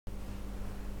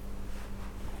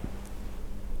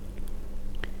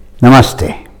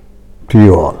Namaste to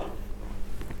you all.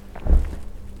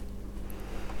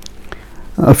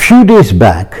 A few days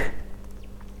back,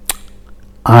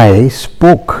 I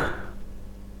spoke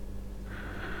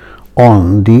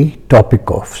on the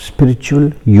topic of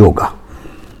spiritual yoga.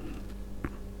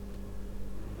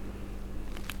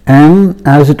 And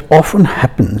as it often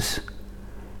happens,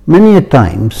 many a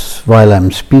times while I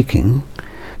am speaking,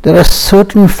 there are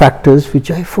certain factors which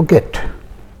I forget.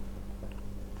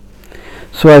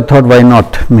 So I thought, why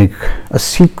not make a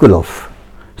sequel of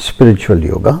spiritual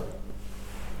yoga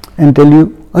and tell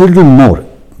you a little more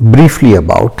briefly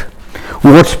about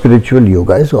what spiritual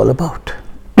yoga is all about.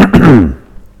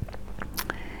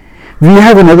 We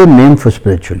have another name for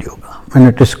spiritual yoga, and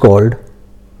it is called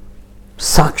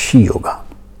Sakshi Yoga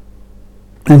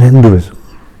in Hinduism.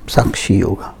 Sakshi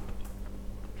Yoga.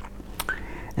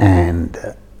 And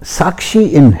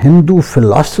Sakshi in Hindu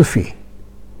philosophy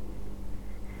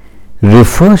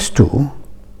refers to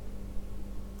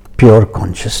pure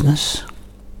consciousness,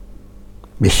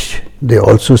 which they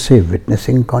also say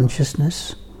witnessing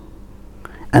consciousness,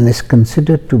 and is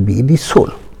considered to be the soul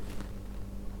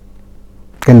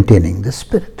containing the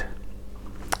spirit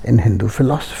in Hindu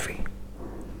philosophy.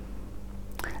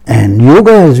 And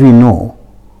yoga, as we know,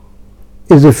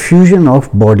 is a fusion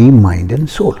of body, mind and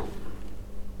soul.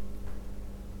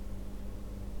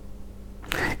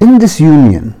 In this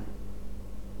union,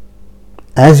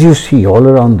 as you see all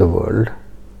around the world,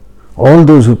 all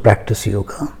those who practice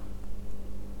yoga,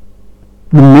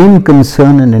 the main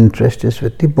concern and interest is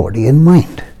with the body and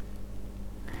mind.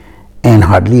 And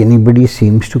hardly anybody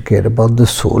seems to care about the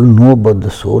soul, know about the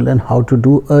soul and how to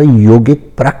do a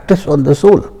yogic practice on the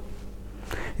soul.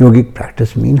 Yogic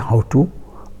practice means how to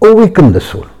awaken the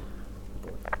soul.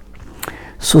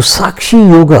 So Sakshi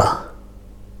Yoga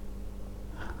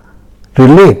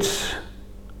relates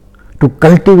to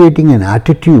cultivating an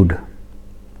attitude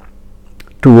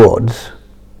towards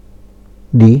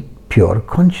the pure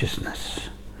consciousness,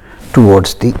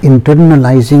 towards the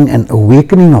internalizing and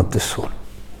awakening of the soul.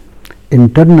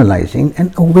 Internalizing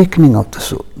and awakening of the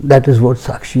soul. That is what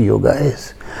Sakshi Yoga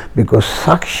is. Because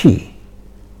Sakshi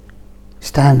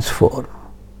stands for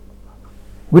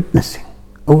witnessing,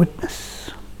 a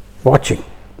witness, watching,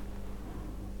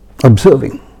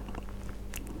 observing,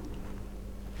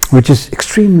 which is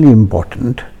extremely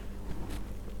important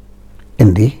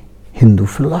in the Hindu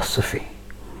philosophy.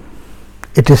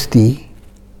 It is the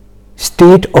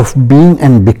state of being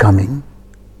and becoming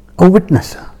a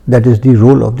witnesser. That is the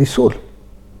role of the soul.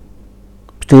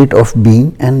 State of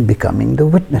being and becoming the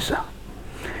witnesser.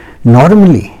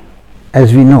 Normally,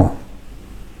 as we know,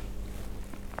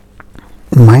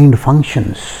 mind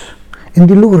functions in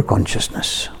the lower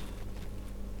consciousness.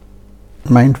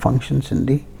 Mind functions in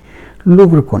the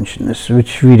lower consciousness,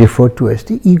 which we refer to as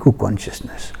the ego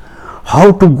consciousness.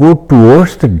 How to go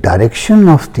towards the direction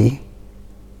of the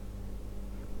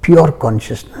pure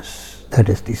consciousness, that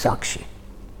is the Sakshi,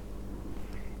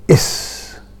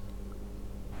 is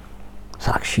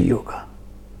Sakshi Yoga.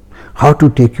 How to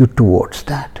take you towards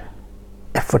that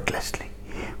effortlessly,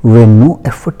 where no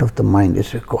effort of the mind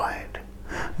is required,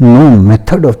 no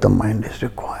method of the mind is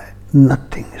required,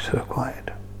 nothing is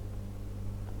required.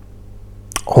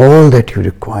 All that you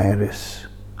require is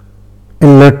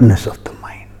alertness of the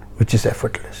mind, which is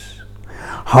effortless.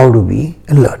 How to be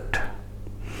alert.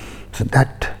 So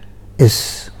that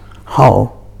is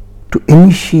how to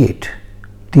initiate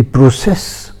the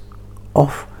process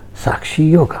of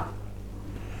Sakshi Yoga,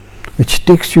 which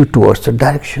takes you towards the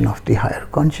direction of the higher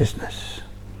consciousness,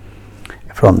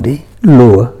 from the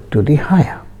lower to the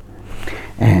higher.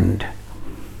 And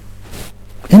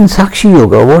in Sakshi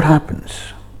Yoga, what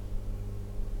happens?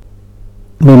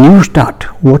 When you start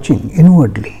watching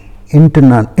inwardly,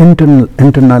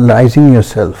 internalizing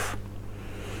yourself,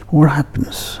 what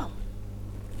happens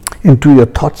into your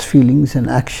thoughts, feelings and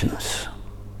actions?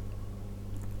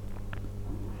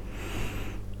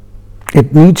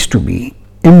 It needs to be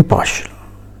impartial.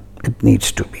 It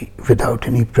needs to be without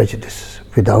any prejudice,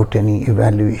 without any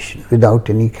evaluation,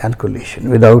 without any calculation,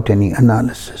 without any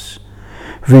analysis.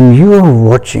 When you are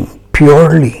watching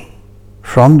purely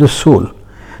from the soul,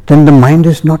 then the mind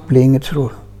is not playing its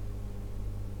role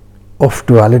of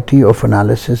duality, of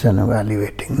analysis and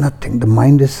evaluating. Nothing. The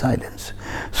mind is silence.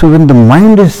 So when the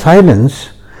mind is silence,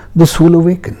 the soul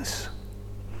awakens.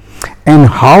 And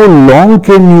how long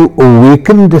can you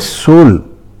awaken the soul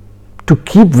to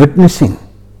keep witnessing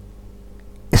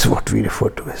is what we refer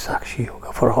to as Sakshi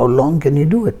Yoga. For how long can you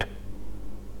do it?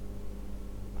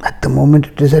 At the moment,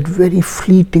 it is at very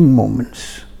fleeting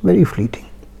moments, very fleeting.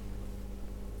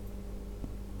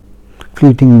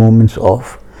 Fleeting moments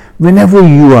of whenever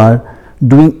you are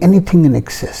doing anything in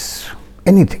excess,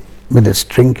 anything, whether it's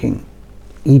drinking,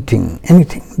 eating,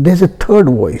 anything, there's a third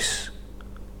voice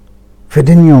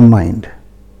within your mind,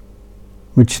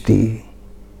 which the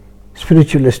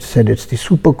spiritualist said it's the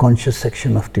superconscious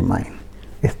section of the mind.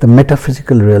 It's the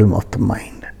metaphysical realm of the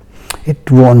mind. It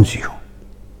warns you,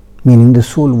 meaning the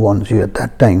soul warns you at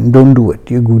that time, don't do it,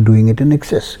 you're doing it in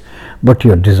excess. But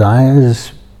your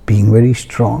desires being very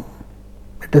strong,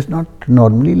 it does not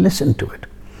normally listen to it.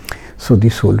 So the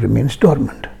soul remains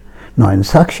dormant. Now in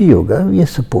Sakshi Yoga, we are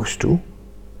supposed to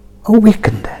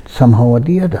awaken that somehow or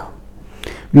the other.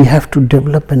 We have to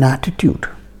develop an attitude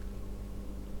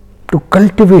to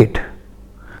cultivate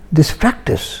this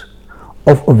practice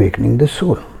of awakening the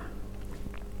soul.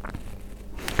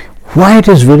 Why it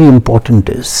is very important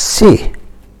is, say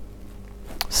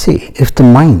if the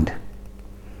mind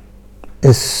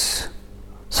is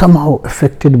somehow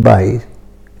affected by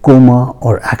coma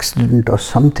or accident or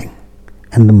something,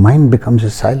 and the mind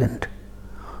becomes silent,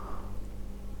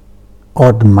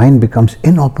 or the mind becomes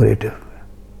inoperative,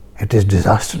 it is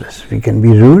disastrous. We can be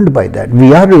ruined by that.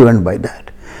 We are ruined by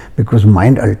that, because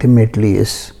mind ultimately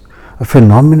is a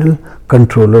phenomenal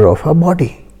controller of our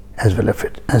body as well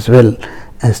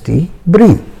as the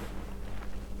brain.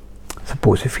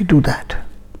 Suppose if we do that,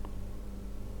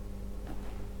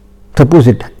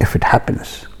 if it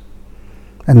happens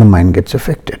and the mind gets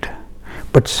affected,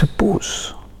 but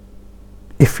suppose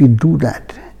if we do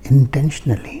that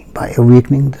intentionally by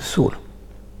awakening the soul,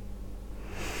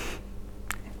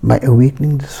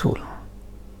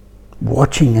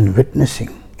 watching and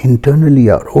witnessing internally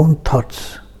our own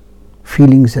thoughts,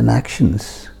 feelings and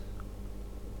actions,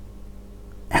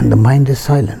 and the mind is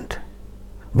silent,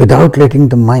 without letting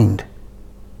the mind,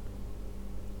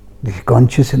 the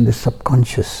conscious and the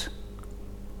subconscious,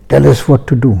 tell us what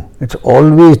to do. It's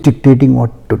always dictating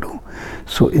what to do.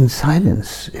 So in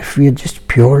silence, if we are just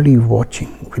purely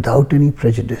watching, without any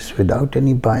prejudice, without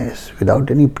any bias,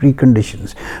 without any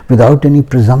preconditions, without any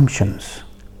presumptions,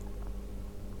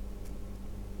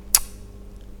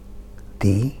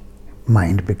 the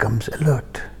mind becomes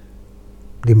alert,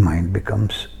 the mind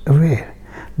becomes aware,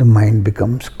 the mind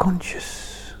becomes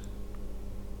conscious.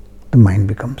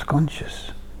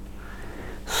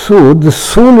 So the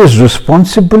soul is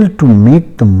responsible to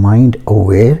make the mind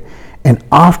aware, and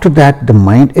after that the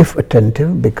mind, if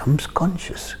attentive, becomes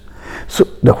conscious. So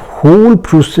the whole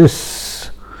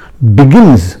process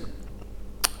begins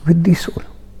with the soul.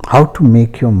 How to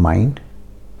make your mind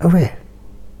aware.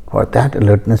 For that,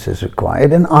 alertness is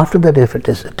required, and after that, if it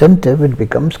is attentive, it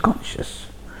becomes conscious.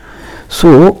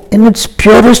 So in its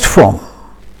purest form,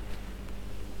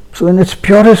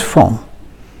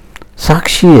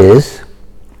 Sakshi is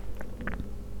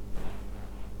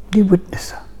the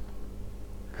witnesser,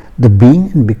 the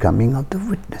being and becoming of the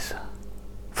witnesser.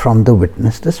 From the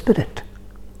witness, the spirit.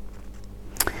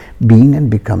 Being and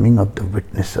becoming of the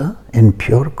witnesser in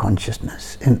pure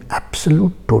consciousness, in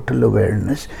absolute total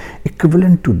awareness,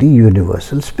 equivalent to the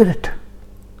universal spirit.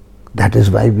 That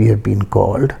is why we have been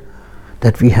called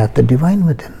that we have the divine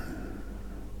within.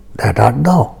 That art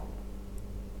thou.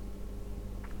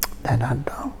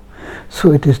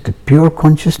 So it is the pure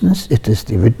consciousness, it is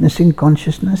the witnessing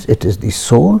consciousness, it is the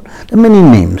soul, the many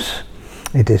names.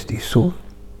 It is the soul,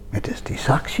 it is the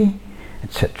Sakshi,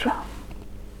 etc.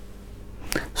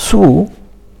 So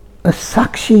a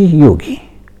Sakshi yogi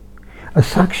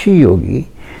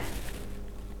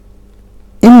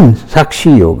in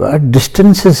Sakshi Yoga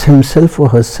distances himself or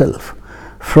herself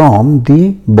from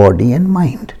the body and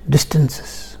mind,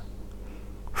 distances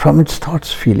from its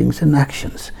thoughts, feelings and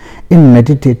actions in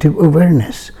meditative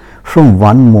awareness from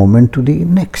one moment to the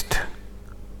next.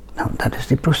 Now that is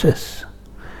the process.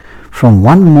 From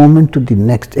one moment to the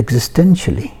next,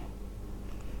 existentially,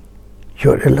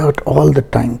 you are alert all the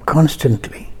time,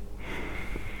 constantly.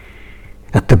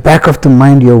 At the back of the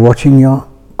mind, you are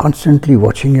constantly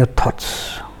watching your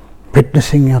thoughts,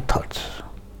 witnessing your thoughts.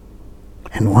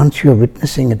 And once you are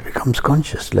witnessing, it becomes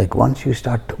conscious. Like once you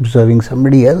start observing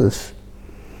somebody else,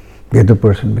 the other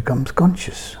person becomes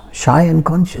conscious, shy and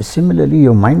conscious. Similarly,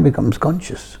 your mind becomes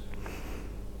conscious.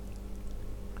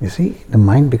 You see, the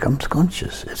mind becomes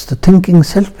conscious. It's the thinking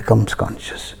self becomes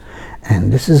conscious. And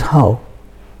this is how,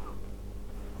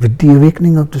 with the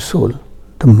awakening of the soul,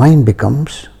 the mind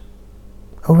becomes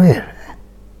aware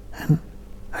and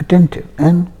attentive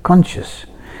and conscious.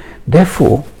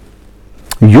 Therefore,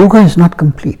 yoga is not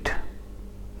complete.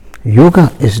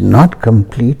 Yoga is not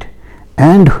complete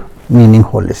and meaning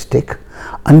holistic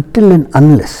until and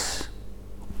unless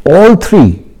all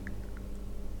three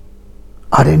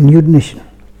are in unison,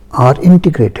 are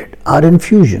integrated, are in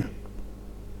fusion.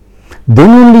 Then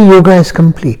only yoga is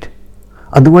complete.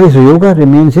 Otherwise, yoga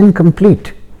remains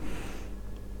incomplete.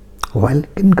 While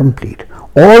incomplete,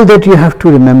 all that you have to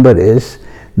remember is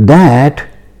that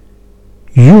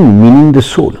you, meaning the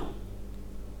soul,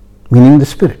 meaning the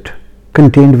spirit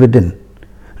contained within,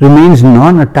 remains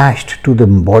non-attached to the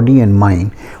body and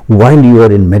mind while you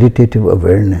are in meditative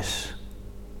awareness.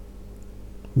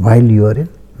 While you are in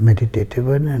meditative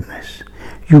awareness,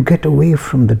 you get away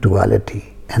from the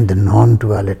duality and the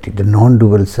non-duality. The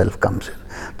non-dual self comes in.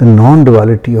 The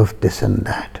non-duality of this and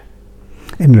that,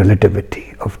 in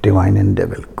relativity of divine and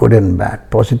devil, good and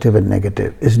bad, positive and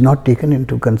negative, is not taken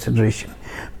into consideration.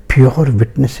 Pure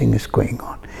witnessing is going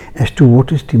on as to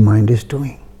what is the mind is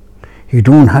doing. You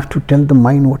don't have to tell the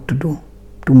mind what to do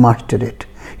to master it.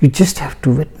 You just have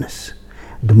to witness.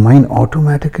 The mind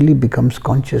automatically becomes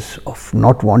conscious of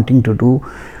not wanting to do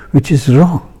which is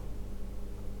wrong.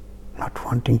 Not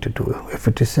wanting to do if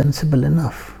it is sensible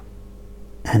enough.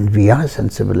 And we are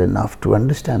sensible enough to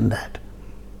understand that.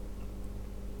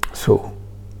 So,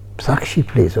 Sakshi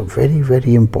plays a very,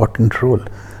 very important role.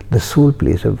 The soul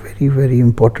plays a very, very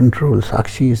important role.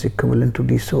 Sakshi is equivalent to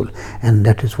the soul, and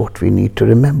that is what we need to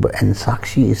remember. And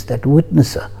Sakshi is that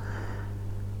witnesser.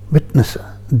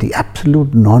 Witnesser, the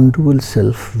absolute non-dual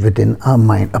self within our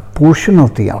mind, a portion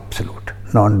of the absolute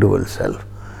non-dual self,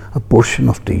 a portion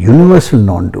of the universal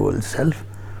non-dual self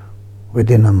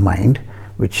within a mind,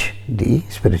 which the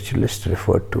spiritualists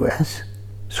referred to as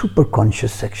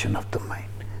superconscious section of the mind.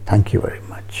 Thank you very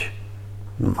much.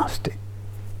 Namaste.